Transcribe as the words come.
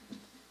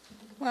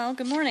Well,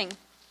 good morning.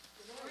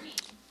 Good morning.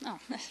 Oh,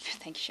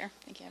 thank you, Sharon.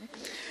 Thank you,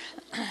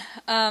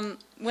 Abby.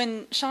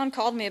 When Sean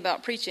called me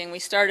about preaching, we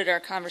started our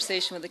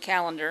conversation with the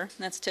calendar.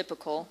 That's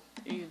typical.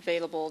 Are you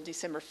available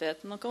December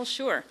 5th? I'm like, oh,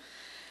 sure.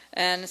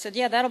 And I said,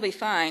 yeah, that'll be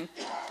fine.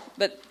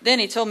 But then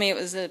he told me it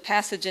was a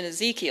passage in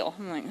Ezekiel.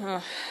 I'm like,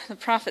 oh, the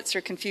prophets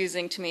are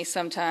confusing to me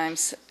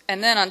sometimes.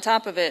 And then on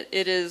top of it,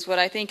 it is what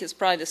I think is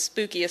probably the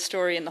spookiest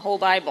story in the whole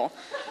Bible.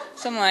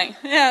 So I'm like,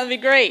 yeah, that'd be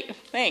great.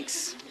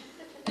 Thanks.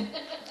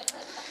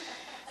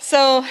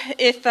 So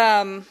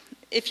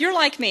if you're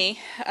like me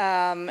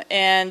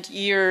and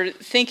you're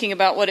thinking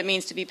about what it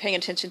means to be paying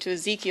attention to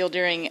Ezekiel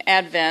during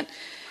Advent,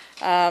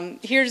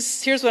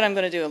 here's what I'm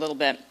going to do a little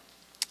bit.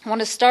 I want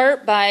to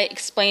start by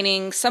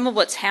explaining some of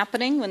what's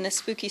happening when this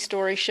spooky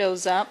story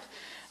shows up.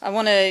 I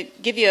want to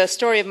give you a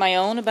story of my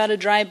own about a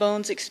dry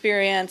bones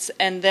experience,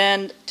 and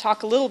then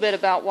talk a little bit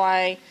about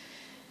why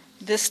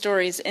this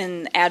story's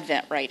in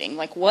Advent writing.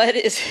 Like, what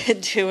is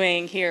it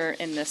doing here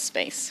in this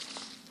space?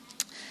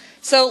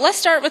 So let's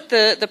start with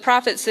the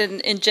prophets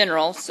in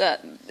general. So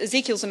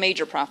Ezekiel's a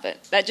major prophet.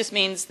 That just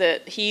means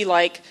that he,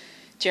 like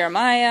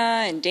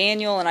Jeremiah and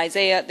Daniel and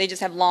Isaiah, they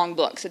just have long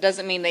books. It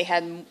doesn't mean they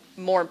had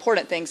more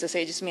important things to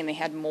say. It just means they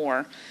had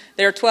more.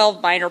 There are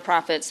 12 minor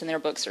prophets, and their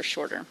books are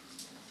shorter.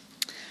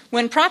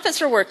 When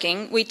prophets are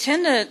working, we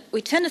tend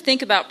to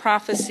think about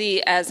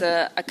prophecy as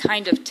a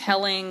kind of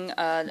telling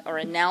or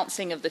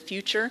announcing of the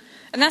future,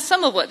 and that's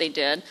some of what they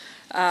did.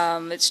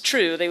 It's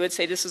true. They would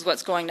say this is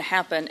what's going to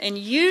happen. And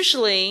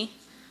usually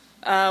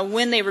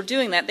when they were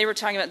doing that, they were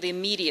talking about the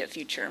immediate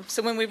future.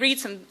 So when we read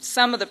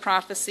some of the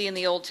prophecy in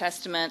the Old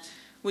Testament,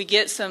 we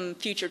get some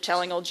future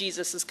telling, oh,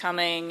 Jesus is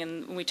coming,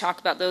 and we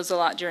talk about those a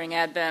lot during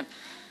Advent.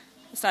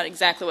 It's not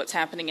exactly what's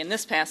happening in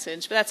this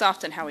passage, but that's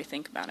often how we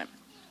think about it.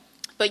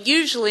 But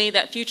usually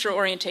that future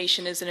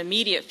orientation is an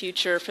immediate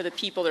future for the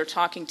people they're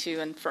talking to,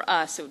 and for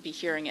us it would be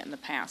hearing it in the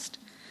past.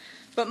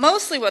 But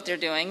mostly what they're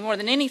doing, more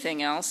than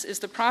anything else, is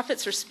the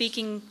prophets are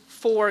speaking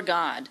for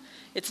God.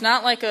 It's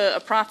not like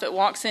a prophet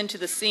walks into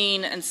the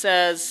scene and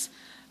says,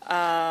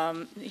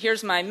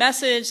 here's my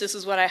message, this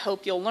is what I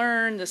hope you'll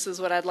learn, this is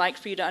what I'd like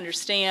for you to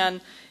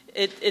understand.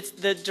 It's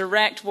the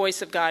direct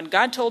voice of God.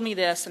 God told me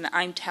this, and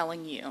I'm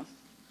telling you.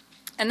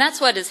 And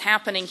that's what is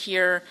happening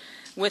here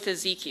with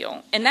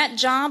Ezekiel. And that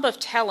job of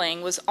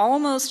telling was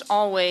almost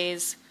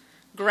always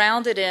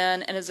grounded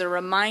in and as a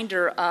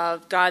reminder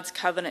of God's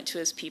covenant to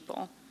his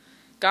people.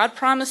 God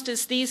promised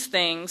us these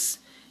things,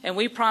 and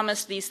we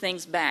promised these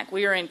things back.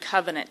 We are in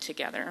covenant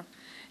together.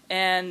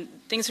 And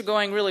things are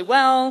going really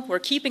well. We're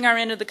keeping our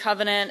end of the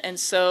covenant, and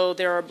so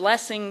there are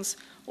blessings,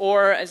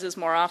 or, as is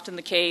more often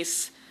the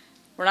case,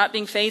 we're not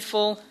being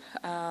faithful.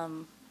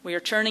 We are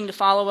turning to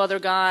follow other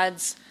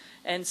gods,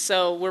 and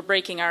so we're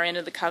breaking our end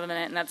of the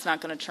covenant, and that's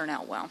not going to turn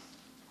out well.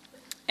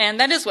 And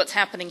that is what's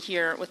happening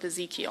here with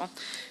Ezekiel,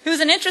 who's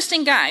an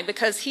interesting guy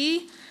because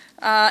he,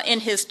 in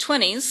his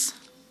 20s,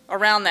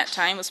 around that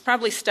time, was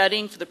probably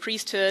studying for the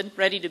priesthood,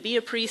 ready to be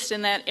a priest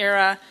in that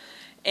era,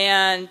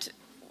 and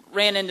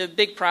ran into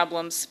big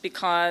problems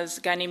because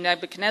a guy named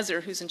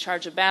Nebuchadnezzar, who's in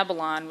charge of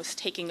Babylon, was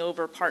taking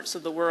over parts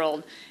of the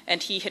world,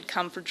 and he had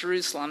come for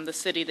Jerusalem, the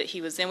city that he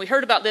was in. We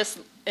heard about this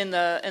in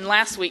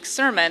last week's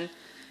sermon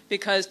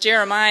because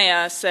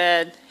Jeremiah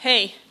said,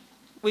 hey,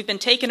 we've been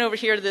taken over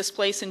here to this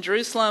place in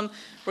Jerusalem.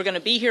 We're going to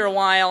be here a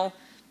while.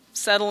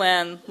 Settle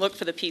in. Look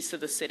for the peace of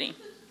the city.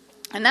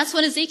 And that's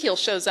when Ezekiel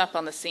shows up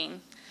on the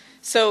scene.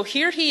 So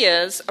here he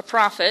is, a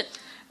prophet,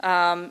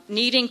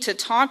 needing to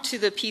talk to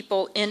the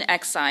people in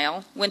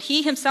exile when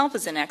he himself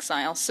is in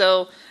exile.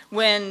 So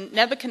when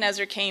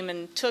Nebuchadnezzar came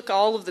and took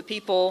all of the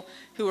people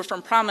who were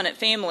from prominent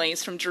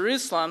families from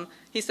Jerusalem,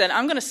 he said,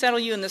 I'm going to settle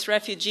you in this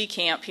refugee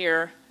camp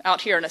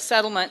out here in a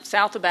settlement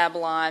south of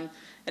Babylon,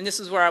 and this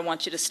is where I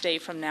want you to stay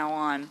from now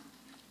on.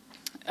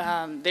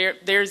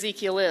 There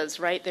Ezekiel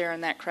is, right there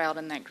in that crowd,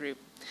 in that group.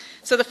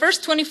 So the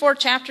first 24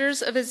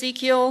 chapters of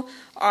Ezekiel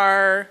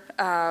are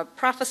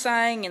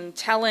prophesying and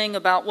telling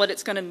about what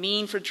it's going to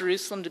mean for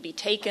Jerusalem to be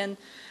taken.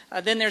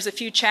 Then there's a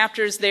few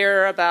chapters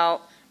there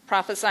about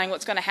prophesying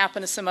what's going to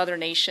happen to some other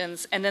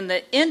nations. And then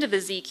the end of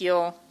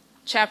Ezekiel,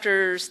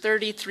 chapters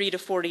 33 to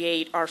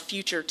 48, are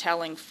future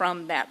telling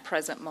from that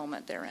present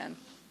moment they're in.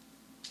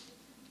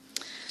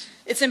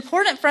 It's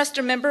important for us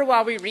to remember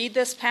while we read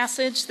this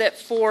passage that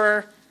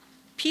for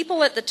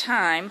people at the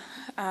time,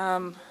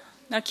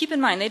 now keep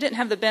in mind, they didn't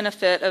have the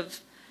benefit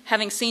of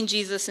having seen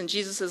Jesus in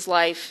Jesus'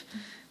 life.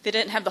 They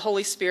didn't have the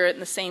Holy Spirit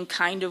in the same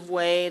kind of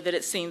way that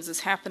it seems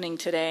is happening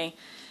today.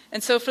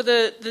 And so for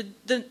the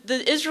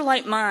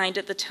Israelite mind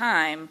at the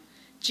time,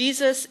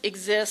 Jesus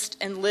exists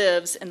and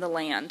lives in the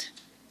land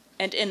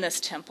and in this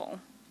temple.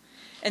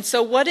 And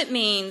so what it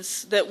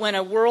means that when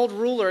a world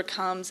ruler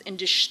comes and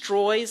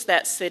destroys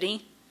that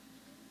city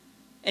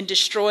and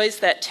destroys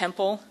that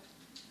temple,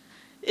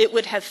 it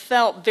would have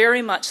felt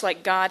very much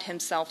like God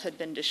himself had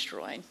been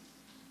destroyed.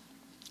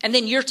 And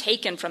then you're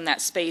taken from that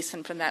space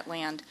and from that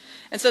land.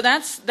 And so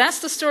that's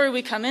the story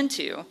we come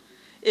into,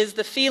 is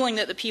the feeling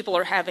that the people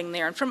are having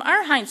there. And from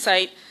our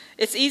hindsight,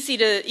 it's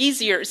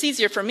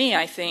easier for me,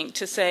 I think,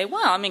 to say,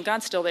 well, I mean,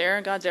 God's still there,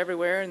 and God's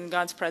everywhere, and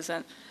God's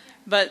present.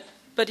 But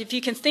if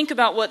you can think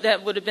about what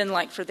that would have been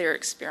like for their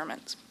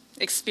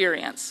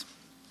experience.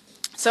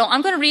 So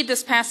I'm going to read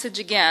this passage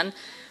again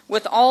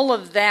with all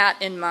of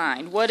that in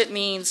mind, what it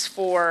means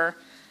for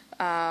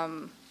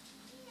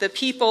the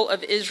people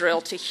of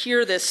Israel to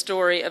hear this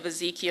story of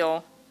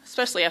Ezekiel,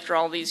 especially after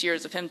all these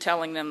years of him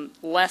telling them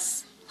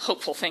less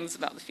hopeful things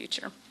about the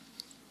future.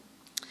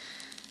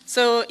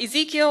 So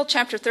Ezekiel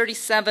chapter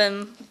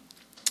 37,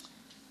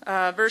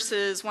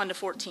 verses 1 to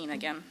 14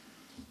 again.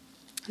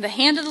 The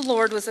hand of the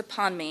Lord was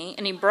upon me,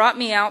 and he brought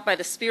me out by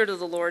the Spirit of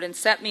the Lord and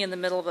set me in the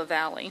middle of a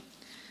valley.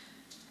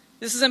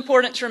 This is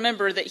important to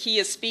remember, that he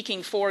is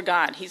speaking for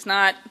God. It's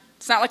not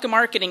like a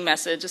marketing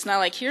message. It's not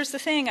like, here's the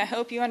thing, I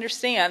hope you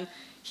understand.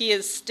 He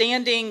is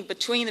standing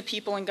between the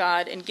people and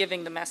God and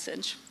giving the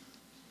message.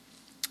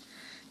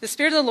 The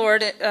Spirit of the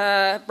Lord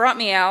brought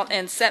me out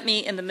and set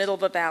me in the middle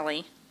of a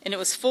valley, and it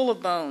was full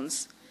of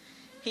bones.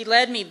 He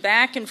led me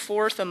back and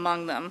forth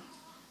among them,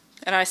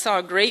 and I saw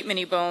a great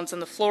many bones on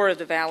the floor of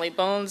the valley,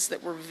 bones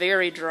that were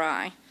very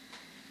dry.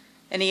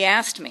 And he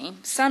asked me,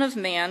 Son of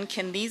man,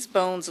 can these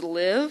bones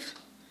live?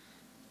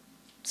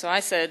 So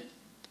I said,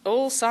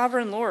 O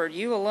sovereign Lord,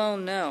 you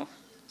alone know.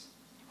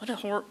 What a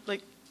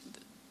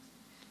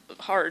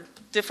hard,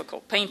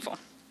 difficult, painful.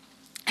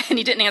 And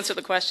he didn't answer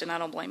the question. I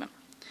don't blame him.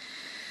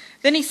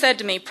 Then he said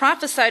to me,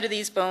 Prophesy to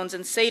these bones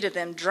and say to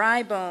them,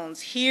 Dry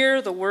bones,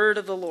 hear the word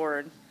of the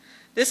Lord.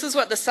 This is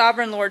what the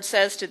sovereign Lord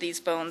says to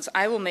these bones.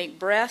 I will make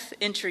breath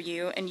enter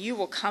you, and you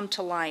will come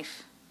to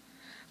life.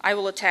 I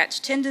will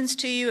attach tendons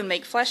to you and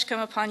make flesh come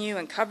upon you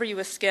and cover you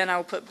with skin. I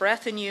will put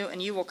breath in you,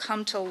 and you will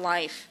come to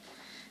life.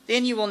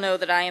 Then you will know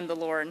that I am the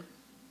Lord.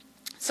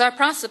 So I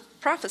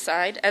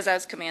prophesied as I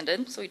was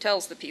commanded. So he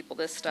tells the people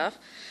this stuff.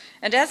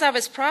 And as I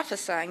was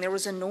prophesying, there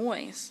was a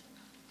noise,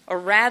 a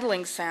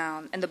rattling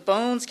sound, and the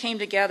bones came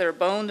together,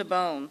 bone to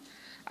bone.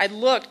 I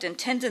looked, and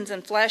tendons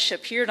and flesh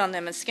appeared on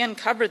them, and skin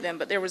covered them,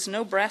 but there was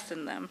no breath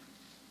in them.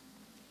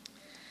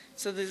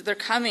 So they're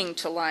coming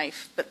to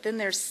life, but then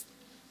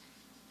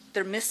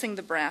they're missing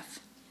the breath.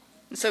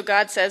 And so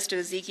God says to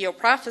Ezekiel,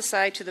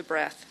 Prophesy to the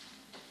breath.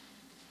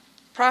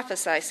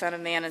 Prophesy, son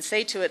of man, and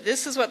say to it,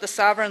 This is what the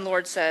sovereign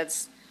Lord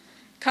says.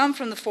 Come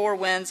from the four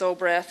winds, O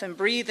breath, and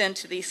breathe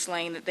into these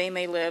slain, that they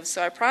may live.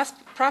 So I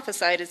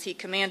prophesied as he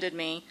commanded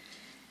me,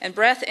 and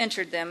breath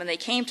entered them, and they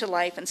came to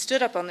life and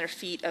stood up on their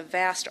feet, a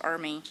vast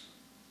army.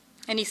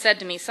 And he said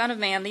to me, Son of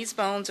man, these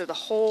bones are the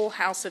whole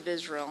house of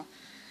Israel.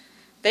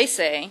 They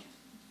say,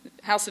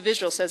 the house of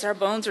Israel says, Our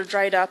bones are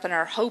dried up, and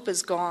our hope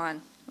is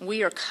gone, and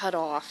we are cut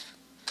off.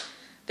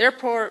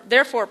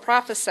 Therefore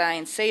prophesy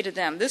and say to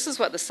them, This is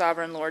what the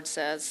sovereign Lord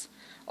says.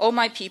 O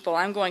my people,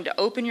 I'm going to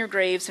open your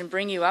graves and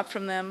bring you up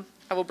from them.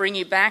 I will bring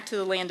you back to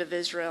the land of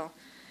Israel.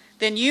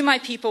 Then you, my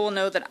people, will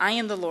know that I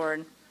am the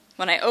Lord.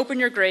 When I open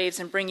your graves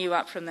and bring you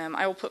up from them,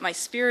 I will put my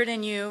spirit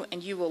in you,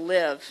 and you will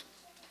live,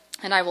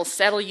 and I will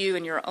settle you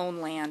in your own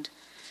land.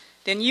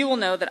 Then you will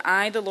know that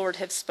I, the Lord,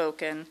 have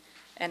spoken,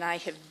 and I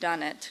have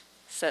done it,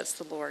 says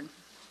the Lord.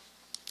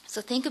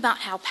 So think about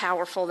how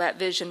powerful that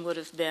vision would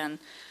have been.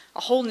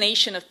 A whole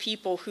nation of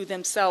people who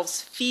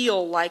themselves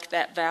feel like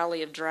that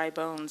valley of dry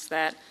bones,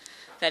 that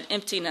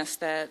emptiness,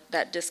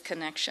 that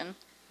disconnection.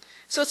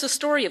 So it's a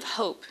story of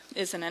hope,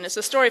 isn't it? It's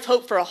a story of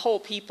hope for a whole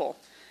people.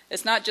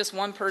 It's not just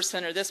one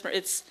person or this.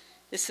 It's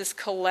this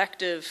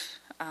collective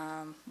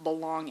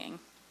belonging.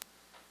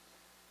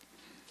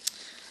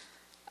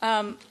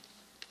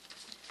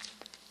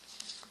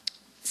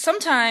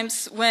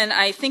 Sometimes when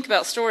I think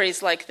about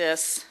stories like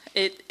this,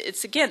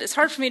 it's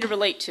hard for me to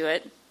relate to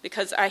it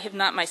because I have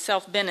not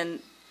myself been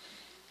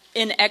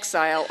in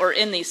exile or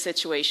in these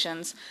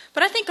situations.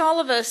 But I think all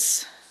of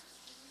us,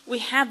 we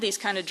have these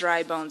kind of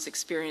dry bones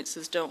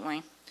experiences, don't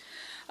we?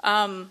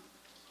 I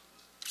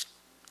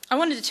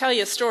wanted to tell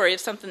you a story of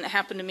something that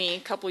happened to me a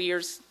couple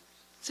years.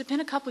 Has it been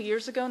a couple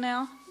years ago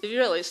now? It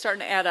really is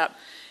starting to add up.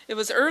 It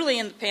was early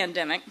in the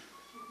pandemic.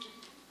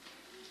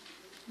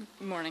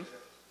 Good morning.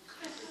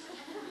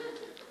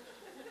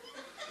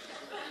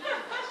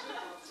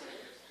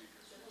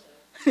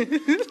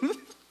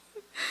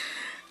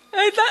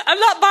 I'm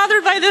not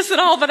bothered by this at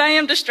all, but I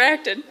am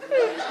distracted.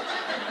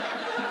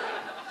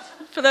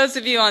 For those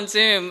of you on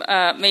Zoom,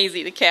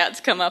 Maisie, the cat's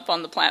come up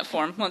on the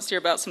platform, wants to hear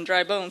about some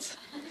dry bones.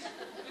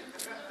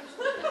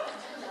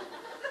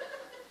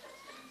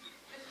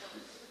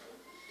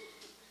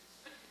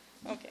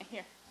 Okay,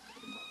 here.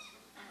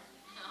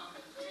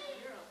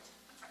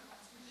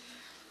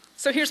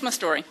 So here's my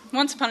story.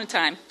 Once upon a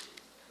time,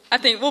 I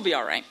think we'll be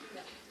all right.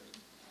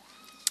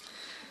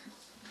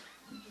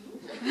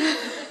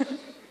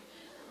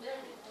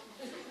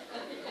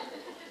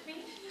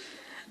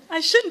 I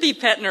shouldn't be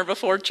petting her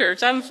before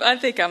church. I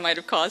think I might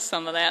have caused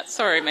some of that.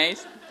 Sorry,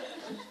 Maze.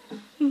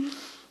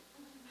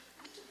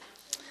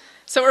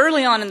 So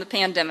early on in the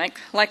pandemic,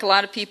 like a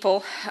lot of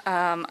people,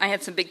 I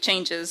had some big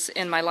changes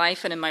in my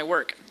life and in my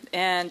work.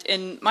 And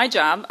in my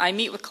job, I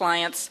meet with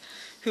clients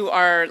who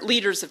are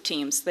leaders of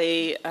teams.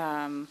 They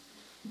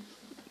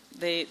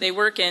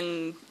work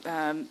in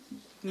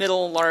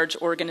middle, large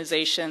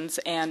organizations,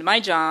 and my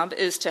job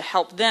is to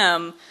help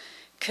them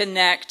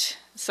connect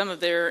some of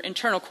their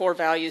internal core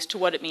values to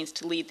what it means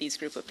to lead these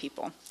group of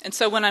people. And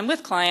so when I'm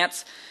with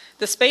clients,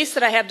 the space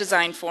that I have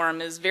designed for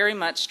them is very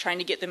much trying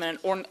to get them in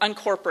an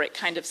uncorporate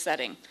kind of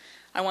setting.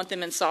 I want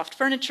them in soft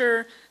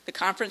furniture. The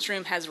conference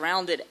room has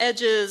rounded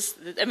edges.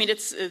 I mean,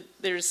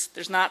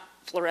 there's not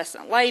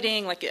fluorescent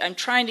lighting. Like, I'm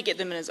trying to get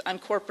them in as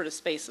uncorporate a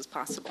space as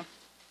possible.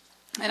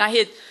 And I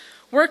had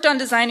worked on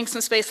designing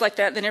some space like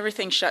that, then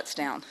everything shuts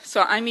down.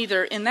 So I'm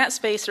either in that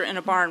space or in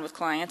a barn with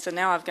clients, and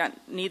now I've got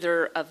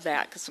neither of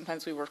that, because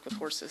sometimes we work with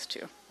horses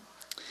too.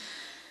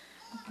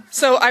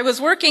 So I was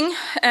working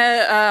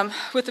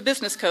with the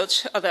business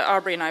coach that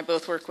Aubrey and I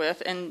both work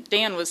with, and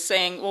Dan was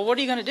saying, well, what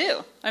are you going to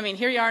do? I mean,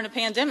 here you are in a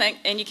pandemic,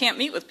 and you can't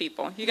meet with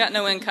people. You got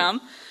no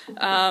income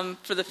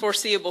for the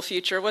foreseeable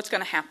future. What's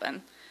going to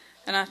happen?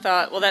 And I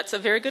thought, well, that's a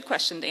very good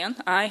question, Dan.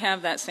 I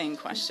have that same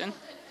question.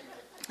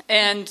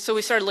 And so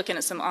we started looking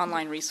at some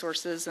online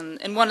resources,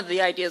 and one of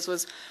the ideas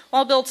was,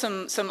 well, I'll build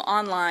some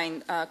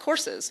online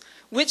courses,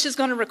 which is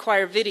going to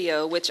require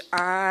video, which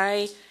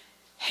I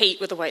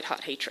hate with a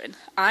white-hot hatred.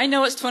 I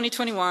know it's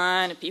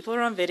 2021, and people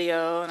are on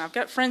video, and I've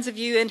got friends of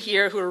you in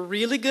here who are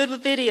really good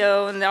with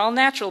video, and they're all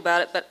natural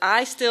about it, but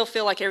I still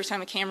feel like every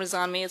time a camera's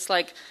on me, it's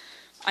like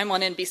I'm on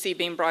NBC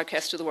being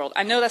broadcast to the world.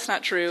 I know that's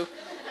not true,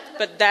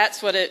 but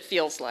that's what it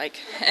feels like.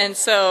 And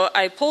so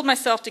I pulled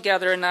myself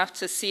together enough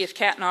to see if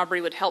Kat and Aubrey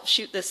would help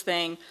shoot this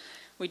thing.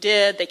 We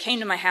did. They came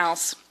to my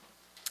house.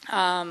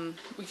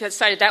 We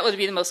decided that would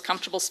be the most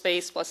comfortable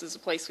space, plus it's a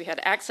place we had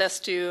access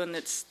to, and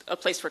it's a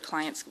place where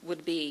clients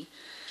would be.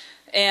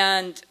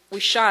 And we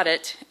shot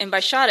it. And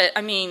by shot it,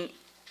 I mean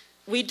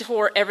we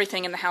tore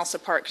everything in the house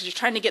apart, because you're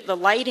trying to get the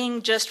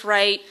lighting just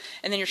right,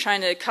 and then you're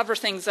trying to cover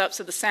things up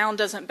so the sound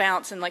doesn't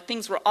bounce, and like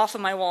things were off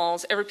of my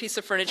walls. Every piece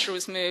of furniture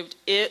was moved.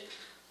 It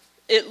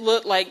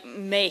looked like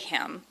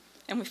mayhem.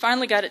 And we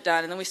finally got it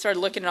done, and then we started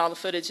looking at all the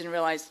footage and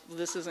realized, well,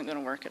 this isn't going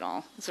to work at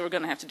all. So we're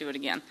going to have to do it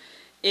again.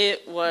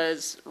 It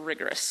was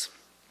rigorous.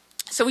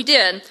 So we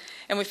did,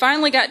 and we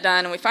finally got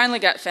done, and we finally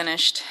got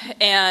finished.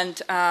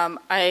 And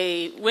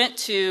I went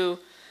to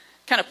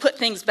kind of put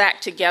things back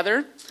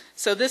together.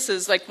 So this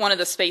is like one of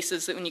the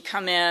spaces that when you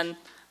come in,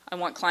 I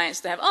want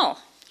clients to have,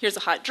 oh, here's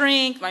a hot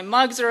drink. My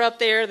mugs are up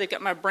there. They've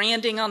got my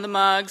branding on the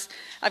mugs.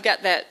 I've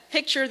got that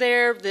picture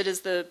there that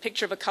is the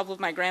picture of a couple of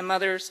my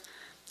grandmothers.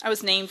 I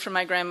was named for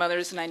my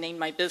grandmothers, and I named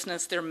my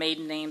business their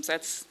maiden names.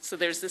 So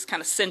there's this kind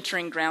of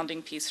centering,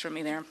 grounding piece for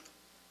me there.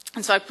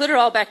 And so I put it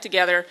all back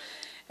together.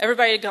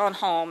 Everybody had gone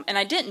home, and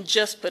I didn't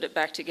just put it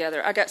back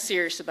together. I got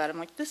serious about it. I'm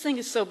like, this thing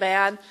is so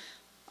bad.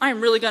 I'm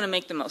really going to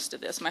make the most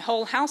of this. My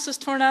whole house is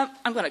torn up.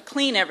 I'm going to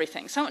clean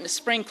everything. So I went into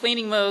spring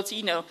cleaning mode. So,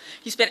 you know,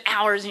 you spend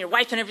hours and you're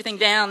wiping everything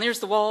down. There's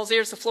the walls,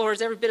 there's the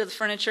floors, every bit of the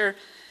furniture.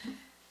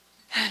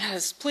 And I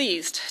was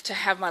pleased to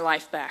have my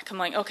life back. I'm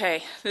like,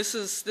 okay, this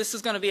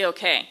is going to be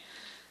okay.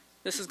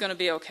 This is going to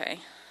be okay.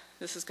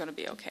 This is going to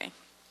be okay.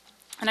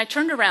 And I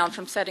turned around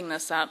from setting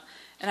this up,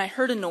 and I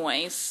heard a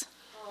noise.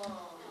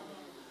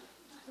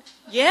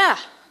 Yeah.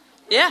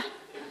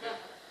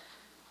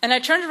 And I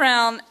turned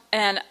around,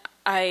 and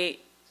I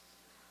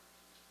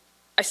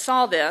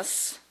saw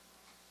this,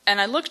 and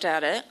I looked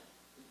at it,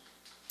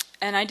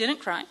 and I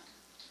didn't cry.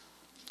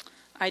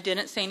 I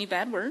didn't say any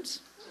bad words.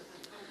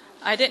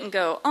 I didn't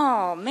go,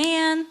 oh,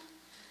 man.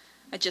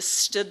 I just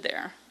stood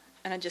there,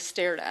 and I just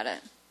stared at it.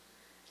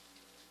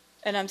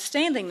 And I'm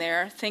standing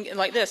there thinking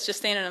like this, just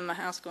standing in my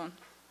house going,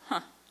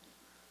 huh.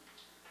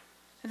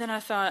 And then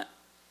I thought,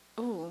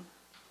 ooh,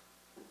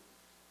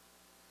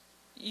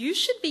 you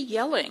should be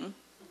yelling.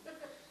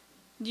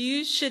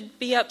 You should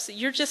be upset.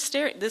 You're just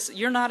staring.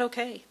 You're not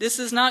okay. This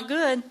is not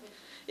good.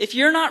 If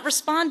you're not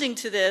responding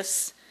to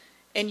this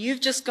and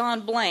you've just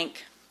gone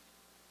blank,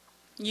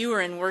 you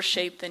are in worse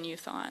shape than you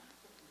thought.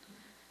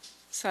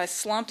 So I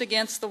slumped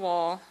against the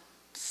wall,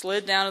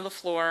 slid down to the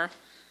floor,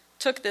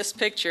 took this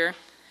picture,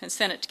 and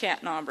sent it to Kat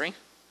and Aubrey,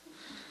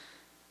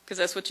 because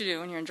that's what you do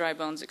when you're in dry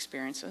bones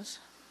experiences.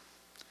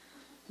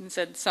 And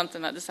said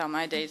something about this is how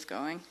my day's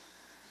going.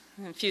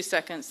 In a few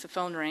seconds, the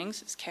phone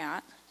rings. It's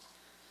Kat.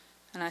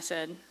 And I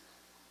said,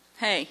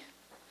 hey.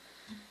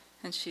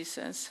 And she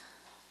says,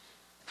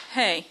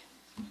 hey.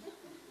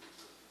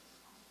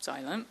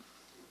 Silent.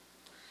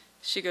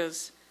 She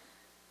goes,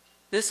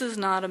 this is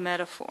not a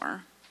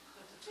metaphor.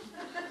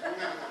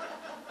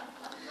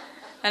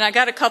 And I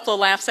got a couple of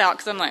laughs out,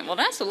 because I'm like, well,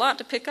 that's a lot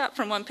to pick up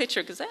from one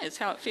picture, because that is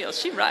how it feels.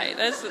 She's right.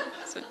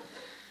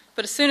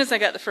 But as soon as I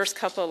got the first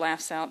couple of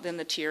laughs out, then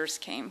the tears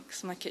came,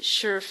 because I'm like, it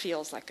sure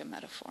feels like a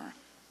metaphor.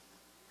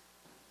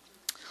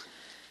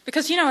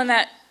 Because, you know, in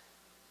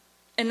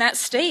that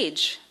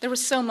stage, there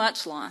was so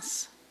much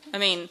loss. I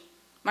mean,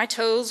 my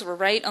toes were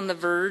right on the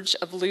verge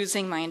of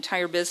losing my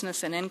entire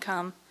business and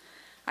income.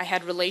 I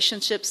had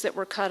relationships that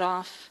were cut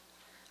off.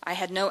 I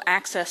had no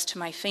access to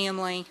my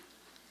family.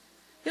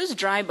 It was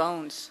dry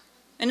bones,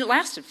 and it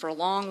lasted for a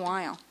long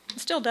while. It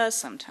still does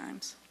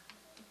sometimes.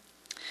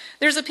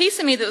 There's a piece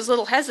of me that was a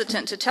little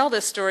hesitant to tell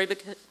this story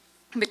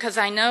because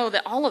I know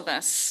that all of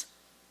us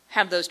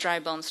have those dry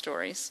bone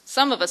stories.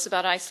 Some of us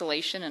about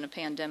isolation and a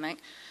pandemic.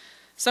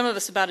 Some of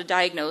us about a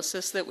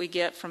diagnosis that we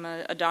get from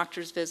a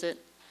doctor's visit.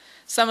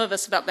 Some of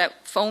us about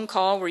that phone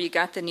call where you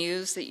got the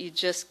news that you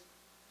just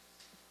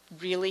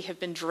really have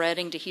been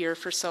dreading to hear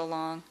for so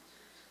long.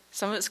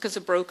 Some of it's because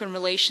of broken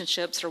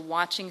relationships or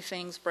watching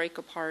things break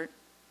apart.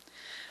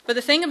 But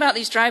the thing about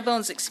these dry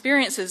bones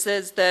experiences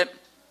is that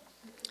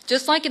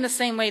just like in the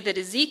same way that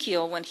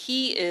Ezekiel, when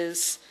he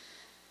is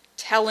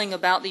telling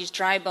about these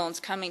dry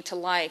bones coming to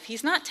life,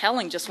 he's not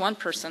telling just one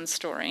person's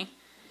story.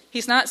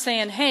 He's not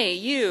saying, hey,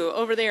 you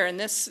over there in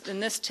this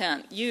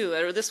tent, you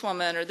or this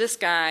woman or this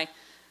guy,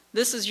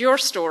 this is your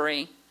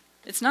story.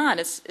 It's not.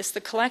 It's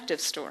the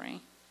collective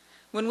story.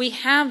 When we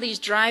have these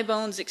dry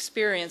bones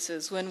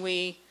experiences, when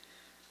we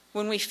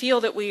feel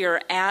that we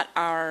are at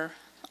our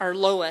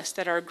lowest,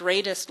 at our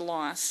greatest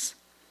loss,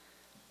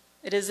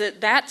 it is at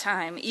that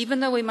time,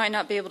 even though we might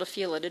not be able to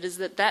feel it, it is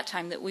at that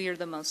time that we are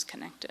the most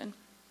connected.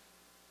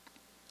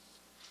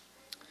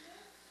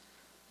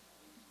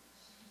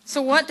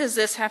 So what does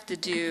this have to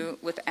do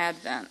with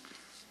Advent?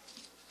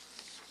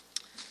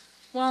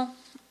 Well,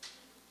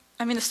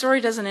 the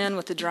story doesn't end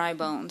with the dry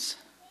bones.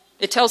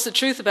 It tells the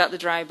truth about the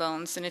dry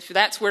bones, and if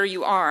that's where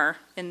you are,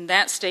 in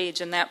that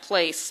stage, in that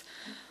place,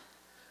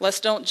 let's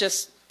don't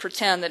just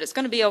pretend that it's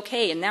going to be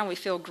okay and now we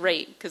feel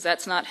great, because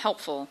that's not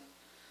helpful.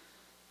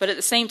 But at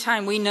the same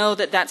time, we know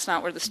that that's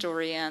not where the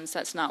story ends.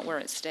 That's not where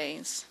it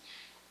stays.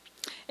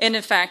 And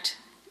in fact,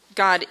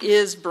 God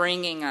is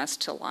bringing us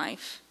to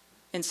life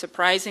in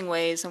surprising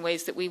ways, in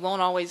ways that we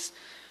won't always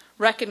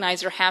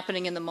recognize are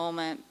happening in the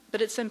moment,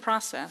 but it's in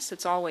process.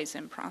 It's always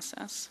in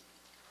process.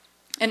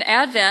 And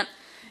Advent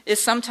is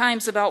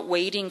sometimes about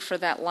waiting for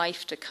that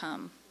life to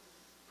come.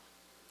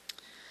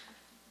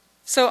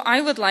 So I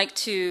would like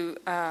to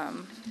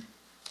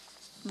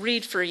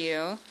read for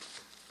you,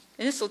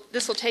 and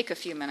this will take a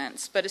few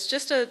minutes, but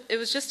it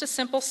was just a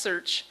simple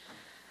search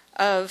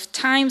of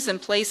times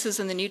and places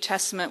in the New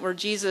Testament where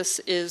Jesus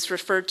is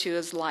referred to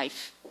as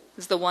life,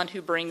 as the one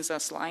who brings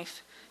us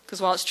life.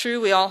 Because while it's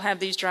true we all have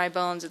these dry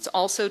bones, it's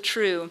also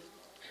true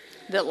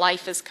that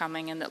life is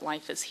coming and that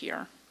life is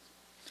here.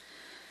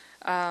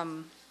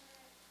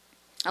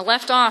 I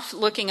left off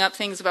looking up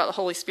things about the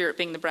Holy Spirit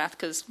being the breath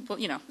because,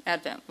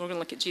 Advent, we're going to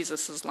look at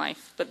Jesus'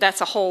 life. But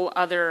that's a whole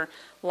other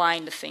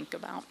line to think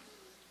about.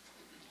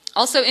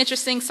 Also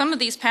interesting, some of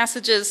these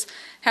passages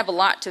have a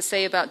lot to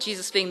say about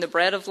Jesus being the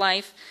bread of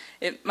life.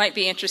 It might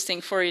be interesting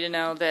for you to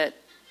know that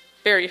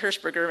Barry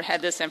Hirschberger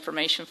had this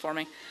information for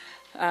me,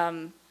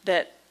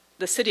 that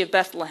the city of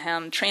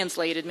Bethlehem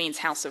translated means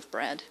house of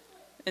bread.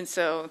 And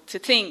so to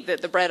think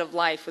that the bread of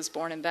life was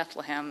born in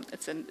Bethlehem,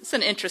 it's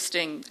an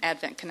interesting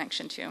Advent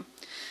connection too.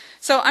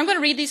 So I'm going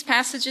to read these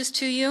passages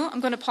to you.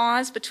 I'm going to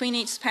pause between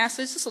each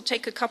passage. This will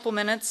take a couple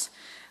minutes.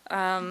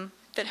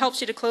 If it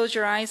helps you to close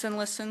your eyes and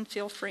listen,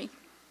 feel free.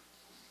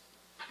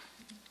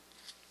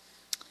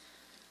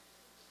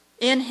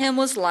 In him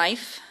was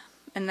life,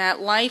 and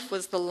that life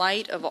was the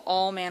light of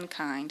all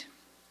mankind.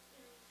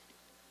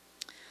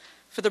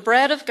 For the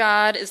bread of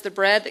God is the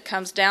bread that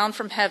comes down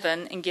from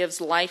heaven and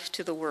gives life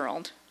to the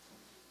world.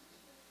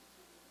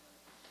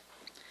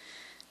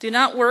 Do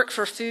not work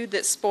for food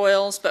that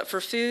spoils, but for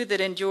food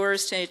that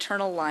endures to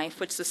eternal life,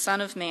 which the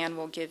Son of Man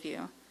will give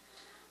you.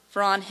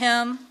 For on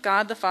him,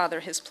 God the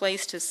Father has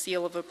placed his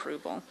seal of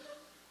approval.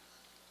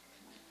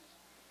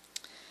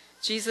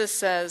 Jesus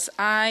says,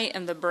 I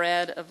am the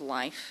bread of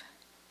life.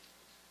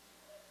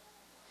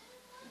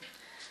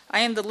 I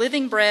am the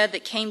living bread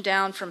that came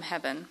down from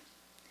heaven.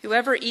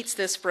 Whoever eats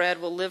this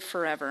bread will live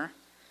forever.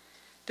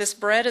 This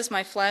bread is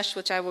my flesh,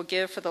 which I will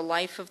give for the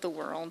life of the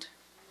world.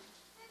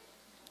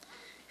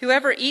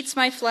 Whoever eats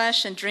my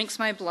flesh and drinks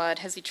my blood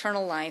has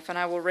eternal life, and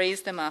I will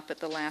raise them up at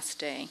the last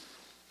day.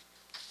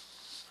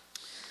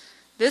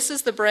 This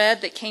is the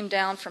bread that came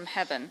down from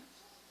heaven.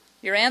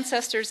 Your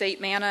ancestors ate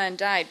manna and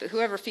died, but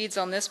whoever feeds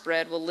on this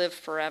bread will live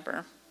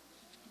forever.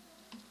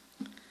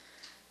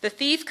 The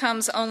thief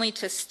comes only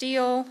to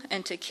steal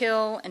and to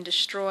kill and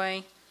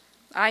destroy.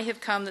 I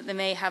have come that they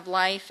may have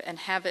life and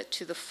have it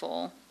to the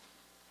full.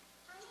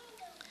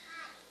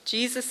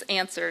 Jesus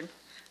answered,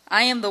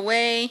 I am the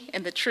way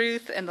and the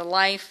truth and the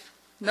life.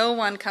 No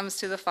one comes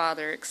to the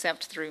Father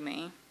except through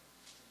me.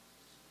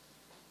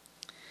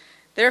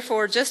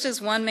 Therefore, just as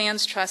one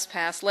man's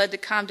trespass led to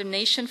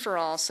condemnation for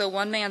all, so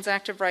one man's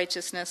act of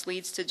righteousness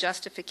leads to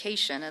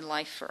justification and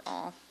life for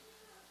all.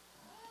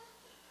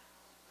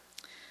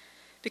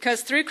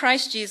 Because through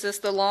Christ Jesus,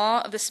 the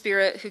law of the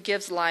Spirit who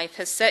gives life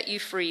has set you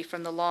free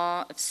from the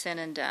law of sin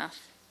and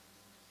death.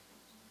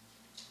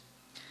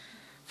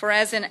 For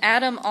as in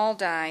Adam all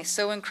die,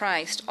 so in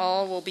Christ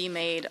all will be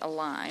made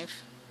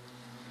alive.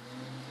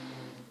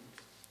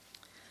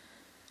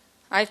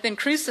 I've been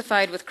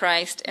crucified with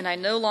Christ, and I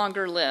no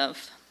longer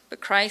live,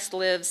 but Christ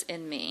lives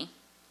in me.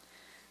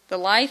 The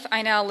life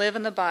I now live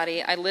in the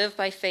body, I live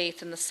by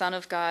faith in the Son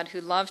of God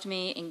who loved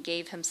me and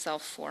gave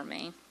himself for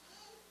me.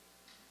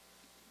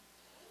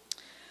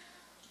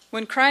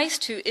 When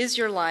Christ, who is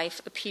your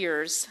life,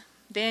 appears,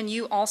 then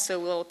you also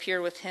will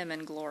appear with him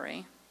in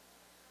glory.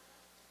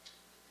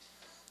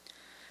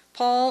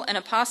 Paul, an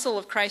apostle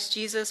of Christ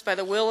Jesus, by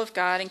the will of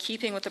God, in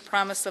keeping with the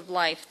promise of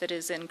life that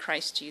is in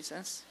Christ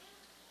Jesus.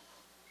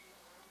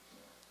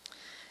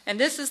 And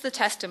this is the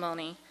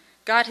testimony.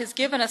 God has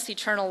given us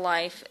eternal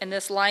life, and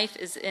this life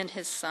is in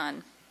his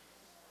Son.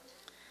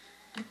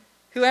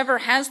 Whoever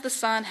has the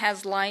Son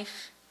has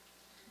life.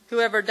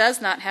 Whoever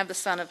does not have the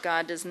Son of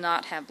God does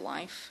not have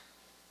life.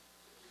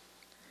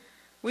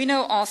 We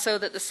know also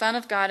that the Son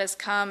of God has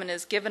come and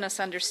has given us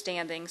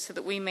understanding so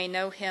that we may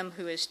know him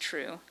who is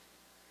true.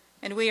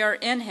 And we are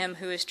in him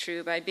who is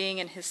true by being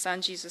in his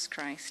Son Jesus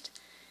Christ.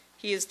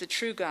 He is the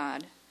true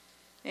God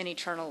and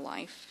eternal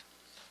life.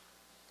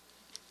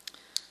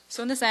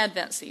 So in this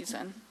Advent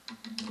season,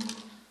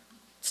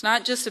 it's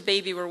not just a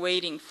baby we're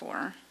waiting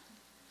for.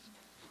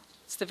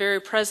 It's the very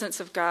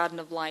presence of God and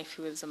of life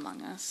who is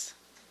among us.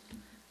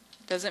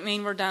 Doesn't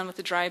mean we're done with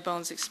the dry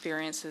bones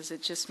experiences.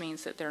 It just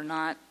means that they're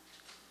not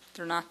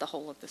the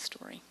whole of the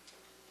story.